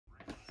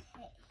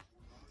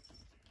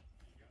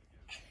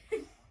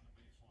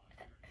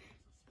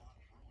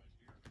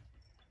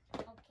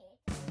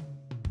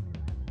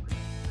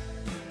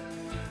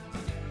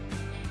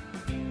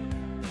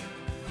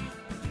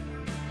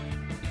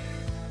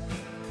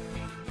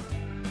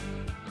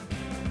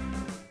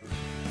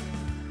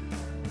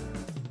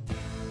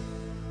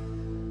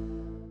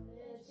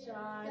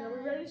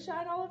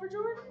shine all over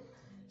Jordan?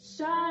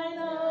 Shine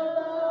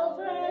all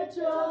over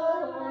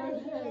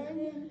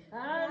Jordan.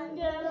 I'm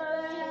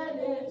gonna let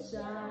it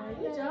shine.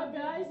 Good job,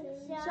 guys.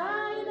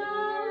 Shine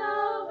all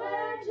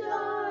over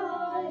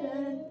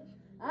Jordan.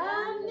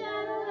 I'm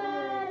gonna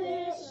let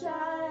it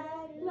shine.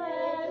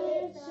 Let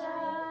it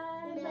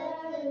shine.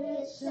 Let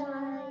it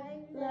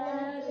shine.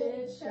 Let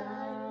it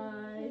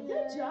shine.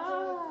 Good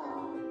job.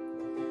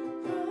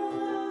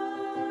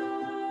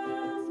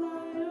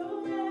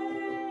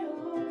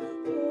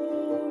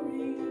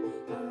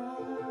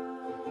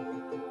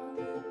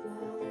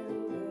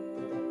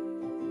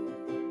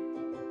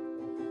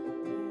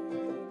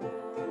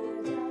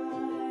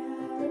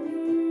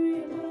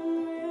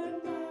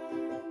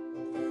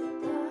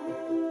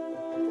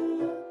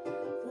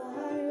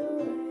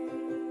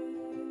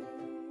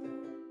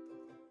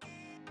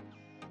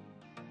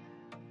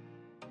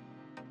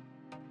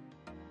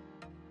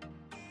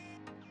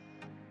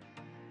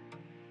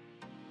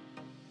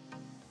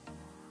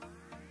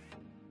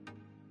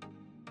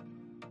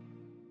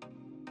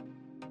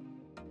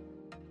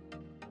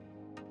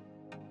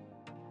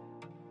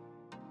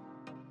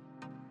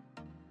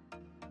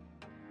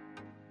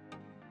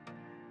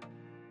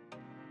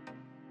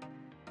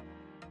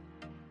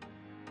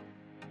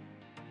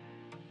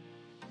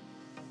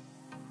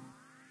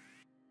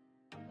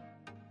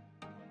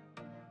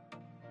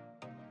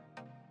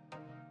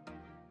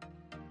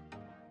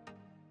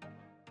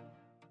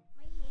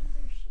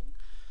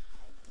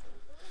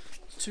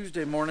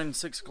 Tuesday morning,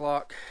 6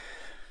 o'clock,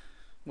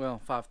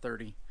 well,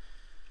 5:30.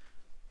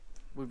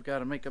 We've got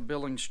to make a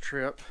Billings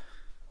trip,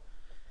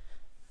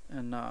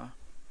 and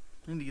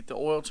need to get the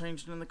oil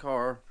changed in the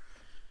car,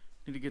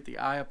 need to get the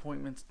eye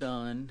appointments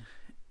done,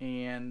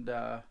 and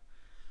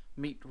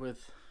meet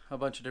with a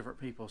bunch of different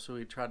people. So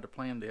we tried to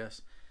plan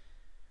this.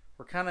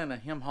 We're kind of in a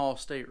hem-haw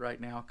state right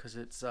now because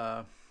it's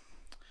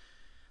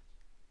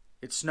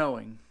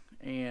snowing,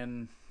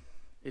 and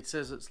it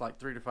says it's like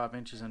 3 to 5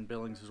 inches in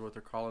Billings is what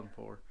they're calling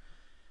for.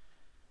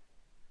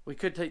 We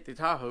could take the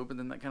Tahoe, but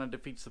then that kind of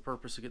defeats the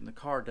purpose of getting the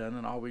car done,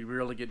 and all we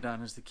really get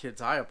done is the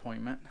kid's eye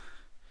appointment.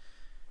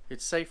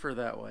 It's safer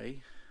that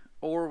way.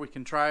 Or we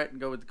can try it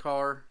and go with the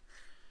car,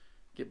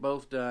 get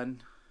both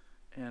done,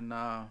 and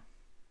I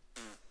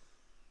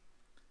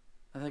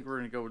think we're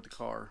going to go with the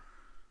car.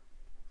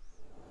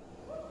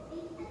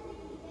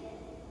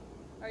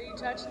 Are you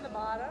touching the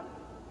bottom?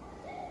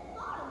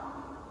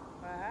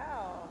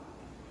 Wow.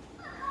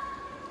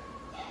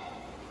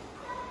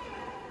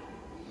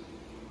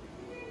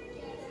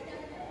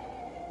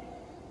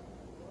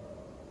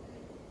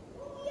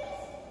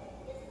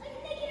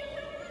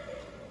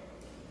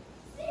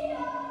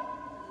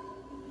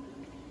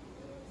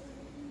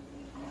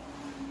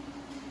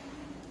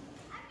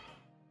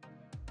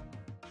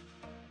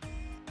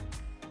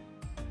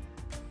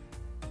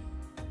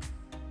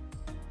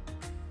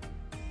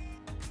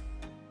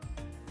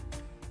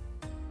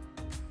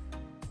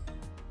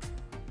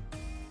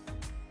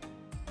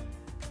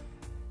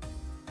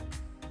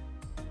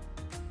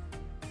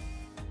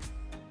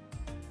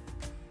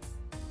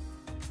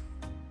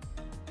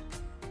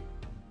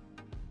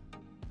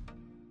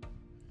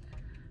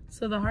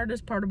 So the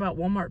hardest part about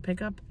Walmart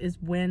pickup is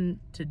when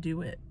to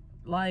do it.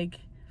 Like,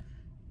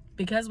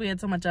 because we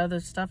had so much other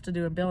stuff to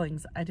do in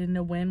Billings, I didn't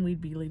know when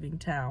we'd be leaving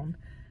town.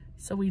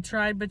 So we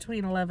tried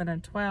between 11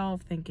 and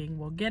 12 thinking,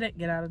 we'll get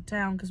out of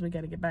town because we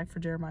got to get back for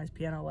Jeremiah's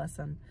piano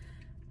lesson.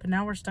 But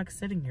now we're stuck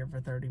sitting here for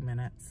 30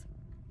 minutes.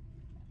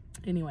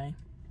 Anyway,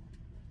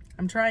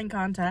 I'm trying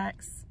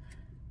contacts.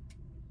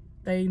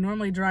 They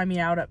normally dry me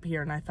out up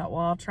here, and I thought,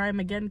 well, I'll try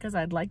them again because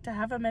I'd like to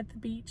have them at the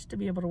beach to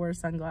be able to wear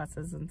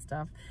sunglasses and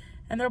stuff.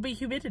 And there'll be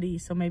humidity,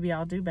 so maybe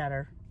I'll do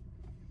better.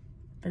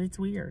 But it's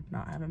weird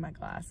not having my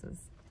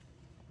glasses.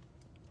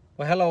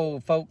 Well, hello,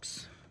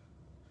 folks.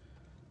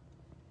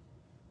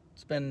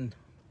 It's been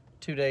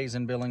 2 days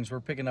in Billings.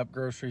 We're picking up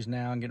groceries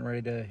now and getting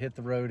ready to hit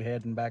the road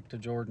heading back to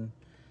Jordan.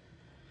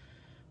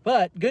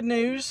 But good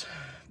news,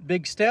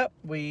 big step.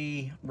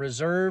 We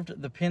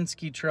reserved the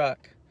Penske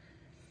truck.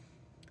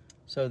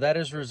 So that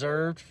is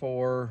reserved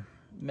for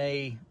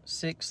May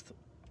 6th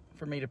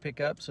for me to pick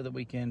up so that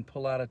we can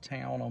pull out of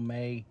town on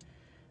May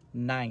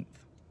 9th.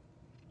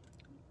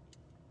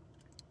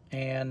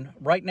 And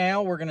right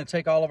now we're going to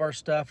take all of our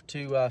stuff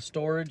to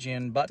storage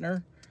in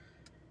Butner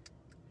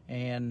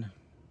and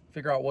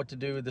figure out what to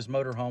do with this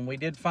motorhome. We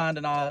did find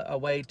a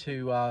way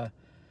to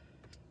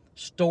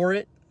store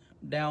it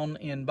down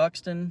in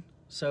Buxton.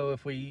 So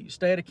if we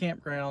stay at a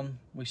campground,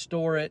 we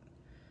store it,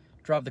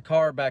 drive the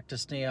car back to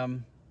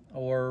STEM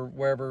or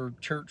wherever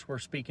church we're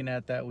speaking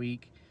at that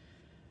week,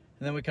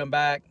 and then we come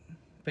back,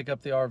 pick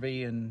up the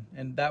RV,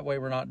 and that way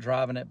we're not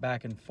driving it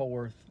back and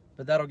forth.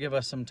 But that'll give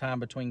us some time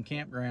between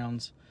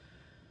campgrounds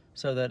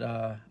so that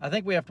I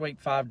think we have to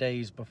wait 5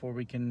 days before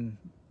we can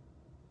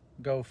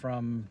go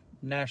from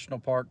national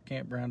park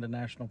campground to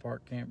national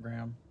park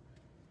campground.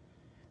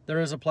 There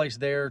is a place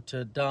there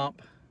to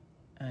dump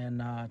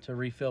and to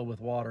refill with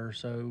water,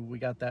 so we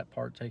got that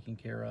part taken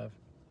care of.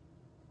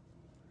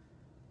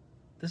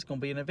 This is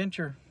going to be an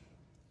adventure.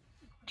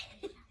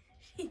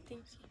 She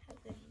thinks she has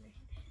it in her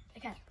hand.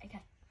 I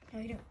can't. No,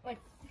 you don't. What?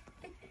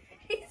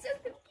 He's so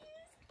confused.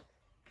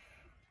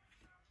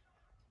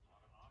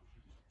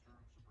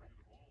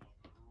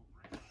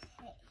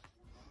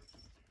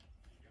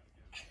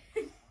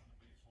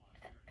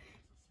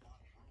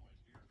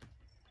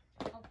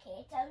 Okay,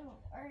 it doesn't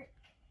work.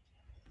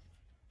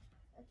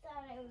 I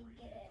thought I would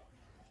get it.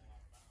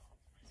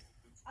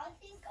 I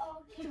think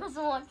I'll get it. He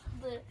doesn't want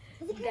the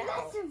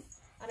bell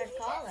on her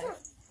collar.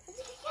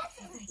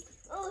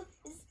 Oh,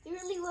 he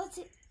really wants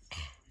it.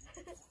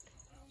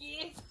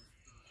 Yeah.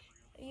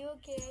 Are you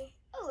okay?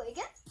 Oh, I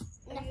got.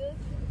 Are you okay?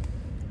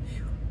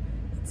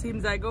 It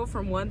seems I go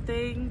from one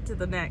thing to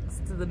the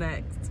next to the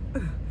next.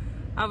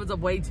 I was up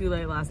way too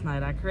late last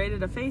night. I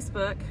created a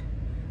Facebook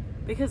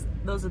because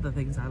those are the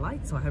things I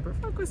like, so I hyper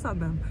focus on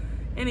them.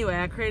 Anyway,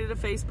 I created a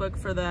Facebook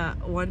for the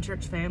One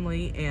Church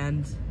family,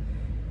 and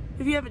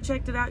if you haven't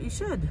checked it out, you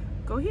should.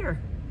 Go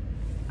here.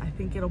 I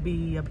think it'll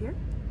be up here.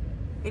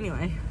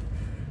 Anyway,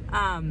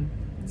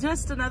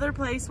 just another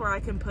place where I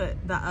can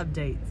put the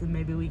updates, and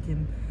maybe we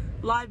can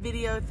live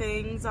video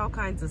things, all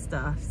kinds of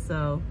stuff,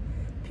 so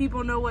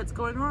people know what's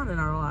going on in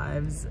our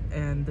lives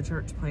and the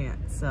church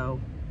plant. So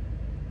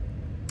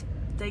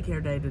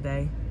daycare day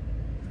today.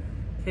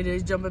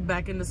 KJ's jumping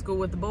back into school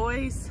with the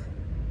boys.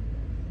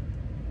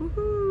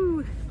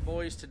 Woohoo! The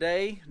boys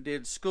today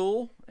did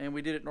school, and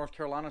we did it North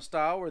Carolina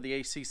style, where the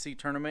ACC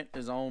tournament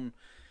is on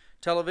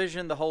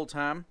television the whole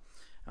time.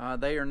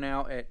 They are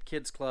now at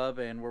Kids Club,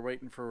 and we're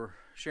waiting for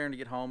Sharon to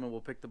get home, and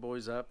we'll pick the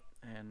boys up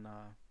and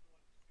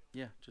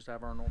yeah, just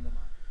have our normal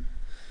night.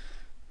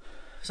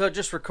 So I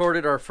just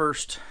recorded our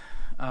first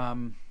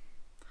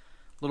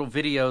little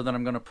video that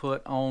I'm going to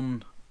put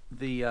on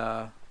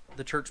the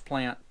church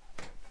plant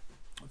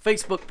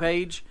Facebook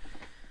page,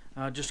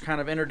 just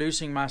kind of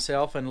introducing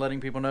myself and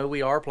letting people know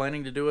we are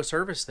planning to do a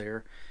service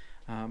there.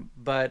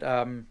 But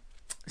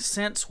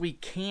since we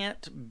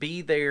can't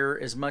be there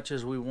as much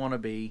as we want to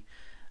be,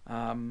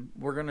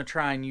 we're going to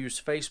try and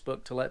use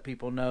Facebook to let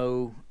people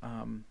know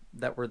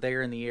that we're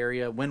there in the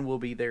area, when we'll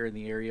be there in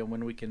the area,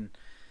 when we can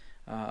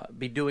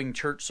be doing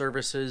church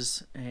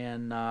services,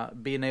 and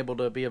being able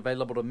to be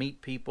available to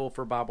meet people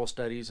for Bible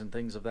studies and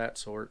things of that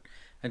sort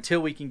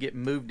until we can get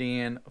moved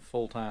in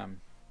full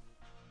time.